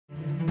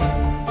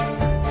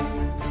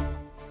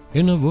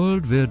In a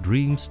world where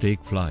dreams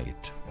take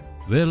flight,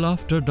 where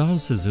laughter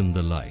dances in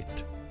the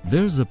light,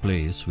 there's a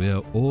place where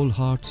all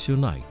hearts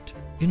unite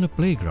in a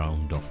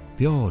playground of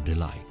pure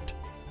delight.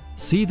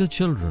 See the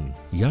children,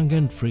 young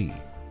and free,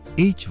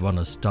 each one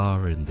a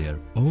star in their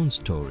own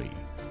story.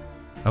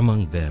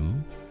 Among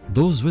them,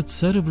 those with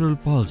cerebral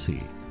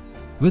palsy,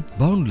 with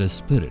boundless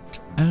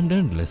spirit and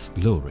endless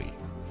glory.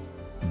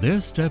 Their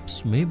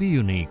steps may be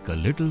unique,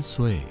 a little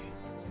sway,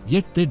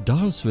 yet they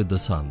dance with the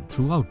sun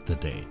throughout the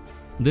day.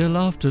 Their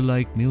laughter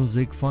like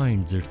music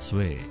finds its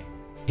way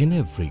in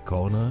every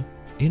corner,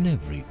 in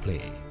every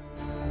play.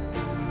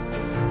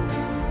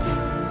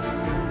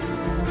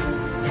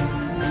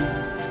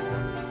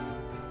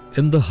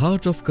 In the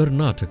heart of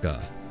Karnataka,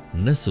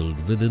 nestled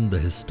within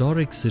the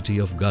historic city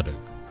of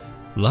Gadag,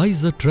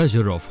 lies a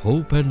treasure of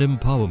hope and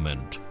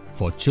empowerment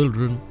for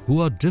children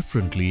who are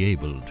differently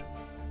abled.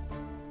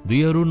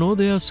 The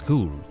Arunodaya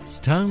school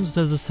stands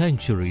as a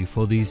sanctuary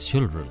for these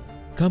children,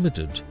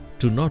 committed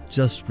to not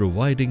just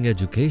providing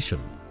education,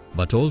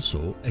 but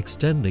also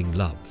extending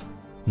love,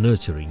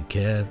 nurturing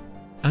care,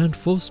 and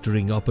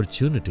fostering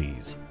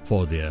opportunities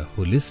for their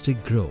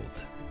holistic growth.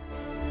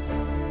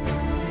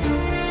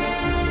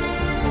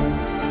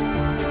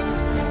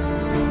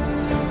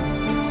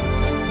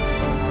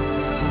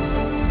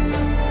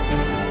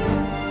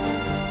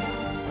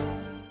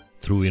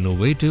 Through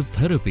innovative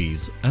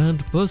therapies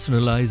and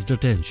personalized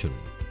attention,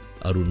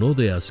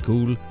 Arunodaya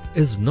School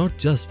is not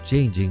just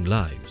changing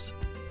lives,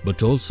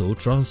 but also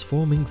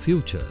transforming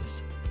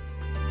futures.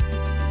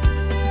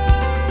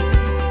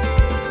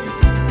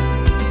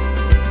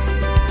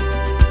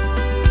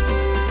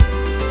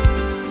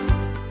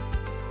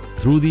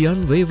 Through the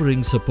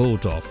unwavering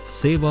support of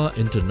Sewa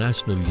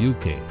International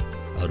UK,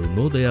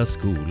 Arunodaya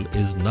School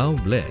is now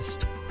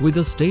blessed with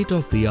a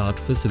state-of-the-art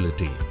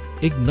facility,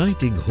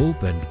 igniting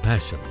hope and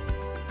passion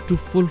to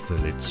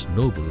fulfill its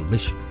noble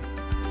mission.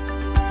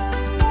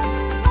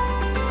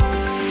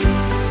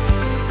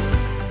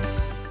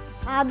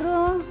 ಆದರೂ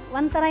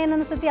ಒಂಥರ ಏನು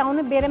ಅನಿಸ್ತೈತಿ,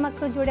 ಅವನು ಬೇರೆ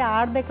ಮಕ್ಕಳ ಜೋಡಿ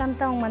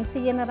ಆಡಬೇಕಂತ ಅವ್ನ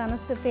ಮನಸ್ಸಿಗೆ ಏನಾರು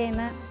ಅನಿಸ್ತೈತೆ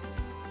ಏನು,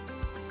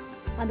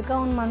 ಅದಕ್ಕೆ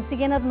ಅವ್ನ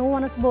ಮನಸ್ಸಿಗೆ ಏನಾರು ನೋವು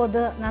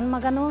ಅನಿಸ್ಬೋದು. ನನ್ನ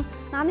ಮಗನೂ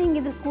ನಾನು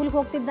ಹಿಂಗಿದ್ರೆ ಸ್ಕೂಲ್ಗೆ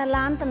ಹೋಗ್ತಿದ್ದಲ್ಲ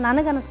ಅಂತ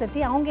ನನಗೆ ಅನಿಸ್ತೈತಿ.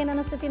 ಅವ್ನಿಗೇನು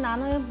ಅನಿಸ್ತೈತಿ,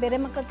 ನಾನು ಬೇರೆ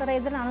ಮಕ್ಕಳ ಥರ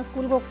ಇದ್ದರೆ ನಾನು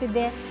ಸ್ಕೂಲ್ಗೆ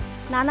ಹೋಗ್ತಿದ್ದೆ,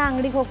 ನಾನು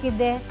ಅಂಗಡಿಗೆ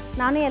ಹೋಗ್ತಿದ್ದೆ,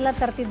 ನಾನು ಎಲ್ಲ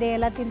ತರ್ತಿದ್ದೆ,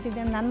 ಎಲ್ಲ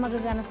ತಿಂತಿದ್ದೆ, ನನ್ನ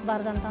ಮಗಗೆ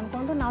ಅನಿಸ್ಬಾರ್ದು ಅಂತ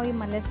ಅಂದ್ಕೊಂಡು ನಾವು ಈ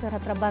ಮಲ್ಲೇಶ್ ಸರ್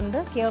ಹತ್ರ ಬಂದು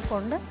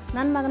ಕೇಳ್ಕೊಂಡು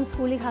ನನ್ನ ಮಗನ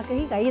ಸ್ಕೂಲಿಗೆ ಹಾಕಿ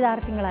ಈಗ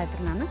 5-6 ತಿಂಗಳಾಯ್ತು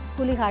ರೀ ನಾನು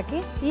ಸ್ಕೂಲಿಗೆ ಹಾಕಿ.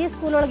 ಈ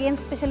ಸ್ಕೂಲೊಳಗೆ ಏನು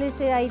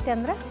ಸ್ಪೆಷಲಿಸ್ಟ್ ಐತೆ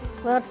ಅಂದ್ರೆ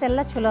ಸರ್ಸ್ ಎಲ್ಲ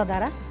ಚಲೋ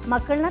ಅದಾರ,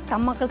 ಮಕ್ಕಳನ್ನ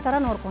ತಮ್ಮ ಮಕ್ಕಳ ಥರ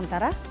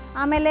ನೋಡ್ಕೊತಾರೆ.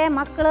 ಆಮೇಲೆ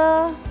ಮಕ್ಕಳು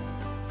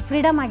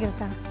ಫ್ರೀಡಮ್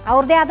ಆಗಿರ್ತಾರೆ,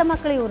 ಅವ್ರದ್ದೇ ಆದ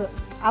ಮಕ್ಕಳು ಇವರು,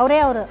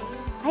 ಅವರು.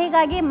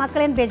 ಹೀಗಾಗಿ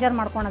ಮಕ್ಕಳೇನು ಬೇಜಾರು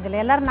ಮಾಡ್ಕೊಳೋದಿಲ್ಲ,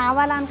 ಎಲ್ಲರೂ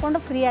ನಾವಲ್ಲ ಅಂದ್ಕೊಂಡು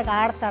ಫ್ರೀಯಾಗಿ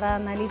ಆಡ್ತಾರೆ,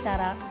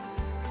 ನಲಿತಾರೆ.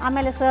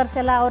 ಆಮೇಲೆ ಸರ್ಸ್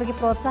ಎಲ್ಲ ಅವ್ರಿಗೆ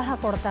ಪ್ರೋತ್ಸಾಹ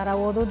ಕೊಡ್ತಾರೆ,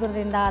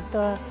 ಓದೋದ್ರಿಂದ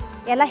ಆತು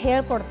ಎಲ್ಲ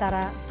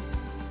ಹೇಳ್ಕೊಡ್ತಾರೆ.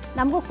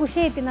 ನಮಗೂ ಖುಷಿ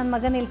ಐತಿ, ನನ್ನ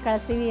ಮಗನ ಇಲ್ಲಿ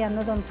ಕಳಿಸ್ತೀವಿ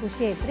ಅನ್ನೋದೊಂದು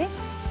ಖುಷಿ ಐತ್ರಿ.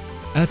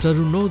 At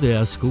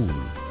Arunodaya School,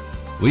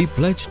 we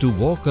pledge to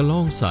walk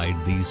alongside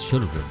these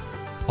children,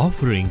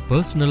 offering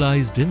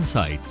personalized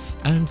insights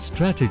and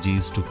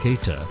strategies to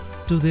cater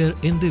to their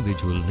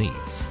individual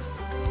needs.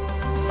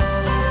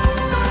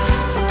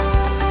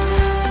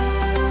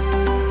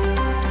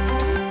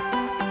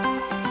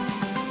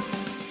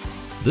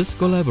 This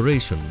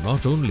collaboration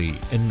not only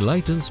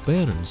enlightens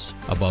parents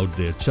about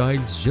their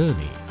child's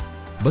journey,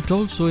 but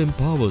also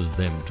empowers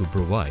them to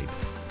provide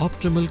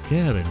optimal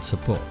care and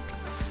support.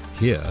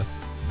 Here,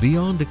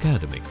 beyond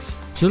academics,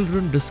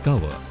 children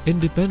discover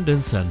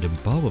independence and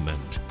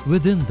empowerment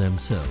within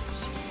themselves.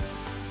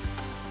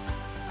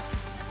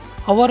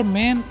 Our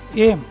main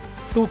aim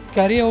to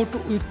carry out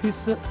with this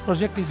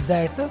project is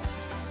that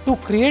to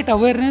create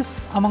awareness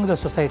among the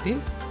society.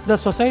 The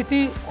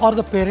society or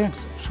the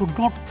parents should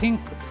not think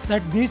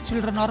that these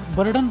children are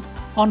burden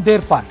on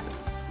their part.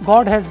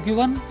 God has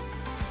given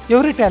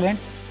every talent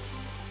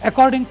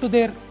according to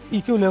their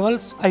EQ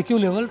levels, IQ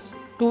levels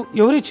to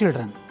every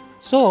children.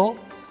 So,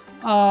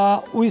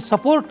 we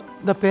support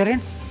the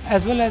parents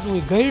as well as we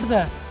guide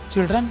the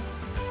children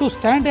to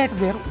stand at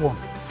their own.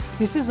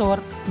 This is our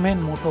main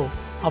motto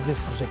of this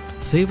project.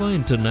 Sewa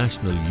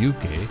International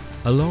UK,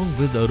 along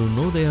with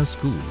Arunodaya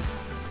School,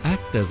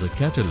 act as a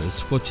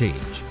catalyst for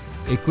change,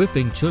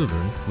 equipping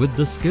children with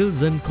the skills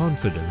and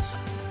confidence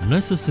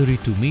necessary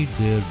to meet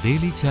their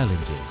daily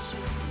challenges.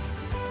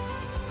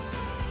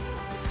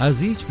 As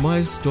each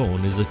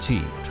milestone is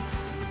achieved,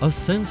 a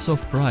sense of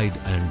pride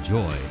and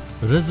joy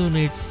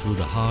resonates through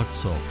the hearts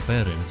of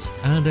parents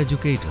and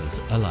educators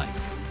alike.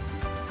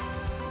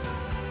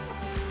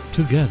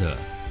 Together,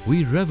 we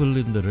revel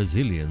in the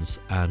resilience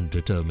and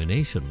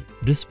determination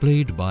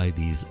displayed by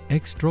these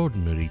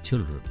extraordinary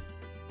children.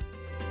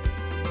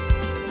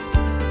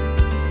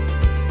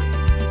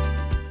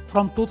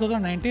 From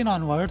 2019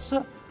 onwards,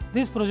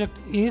 this project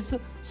is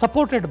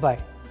supported by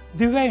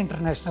Divya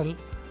International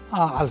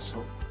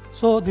also.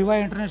 So, Divya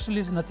International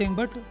is nothing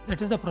but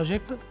that is the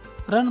project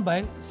run by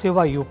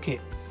Sewa UK.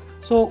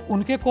 So,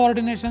 उनके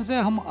coordination से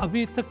हम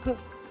अभी तक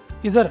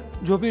इधर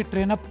जो भी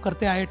train up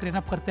करते आए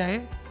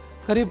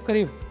करीब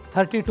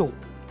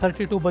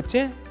 32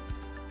 बच्चे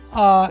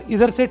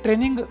इधर से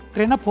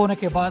ट्रेन अप होने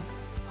के बाद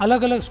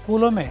अलग अलग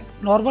स्कूलों में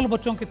नॉर्मल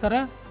बच्चों की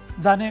तरह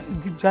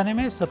जाने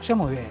में सक्षम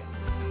हुए हैं।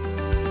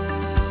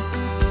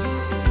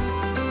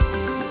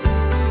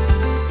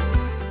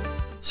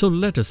 So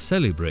let us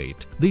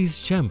celebrate these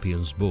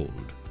champions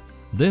bold,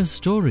 their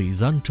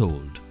stories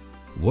untold,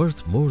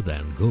 worth more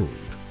than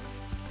gold.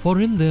 For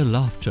in their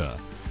laughter,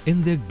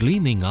 in their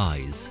gleaming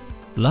eyes,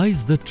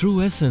 lies the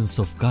true essence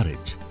of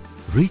courage,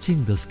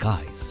 reaching the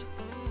skies.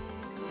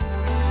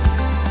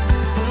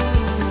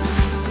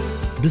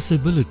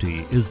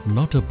 Disability is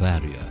not a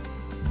barrier,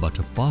 but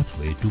a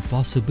pathway to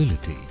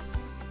possibility.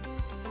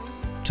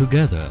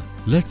 Together,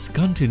 let's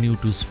continue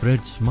to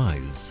spread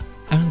smiles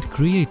and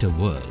create a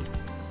world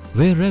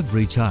where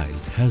every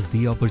child has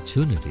the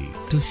opportunity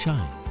to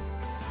shine.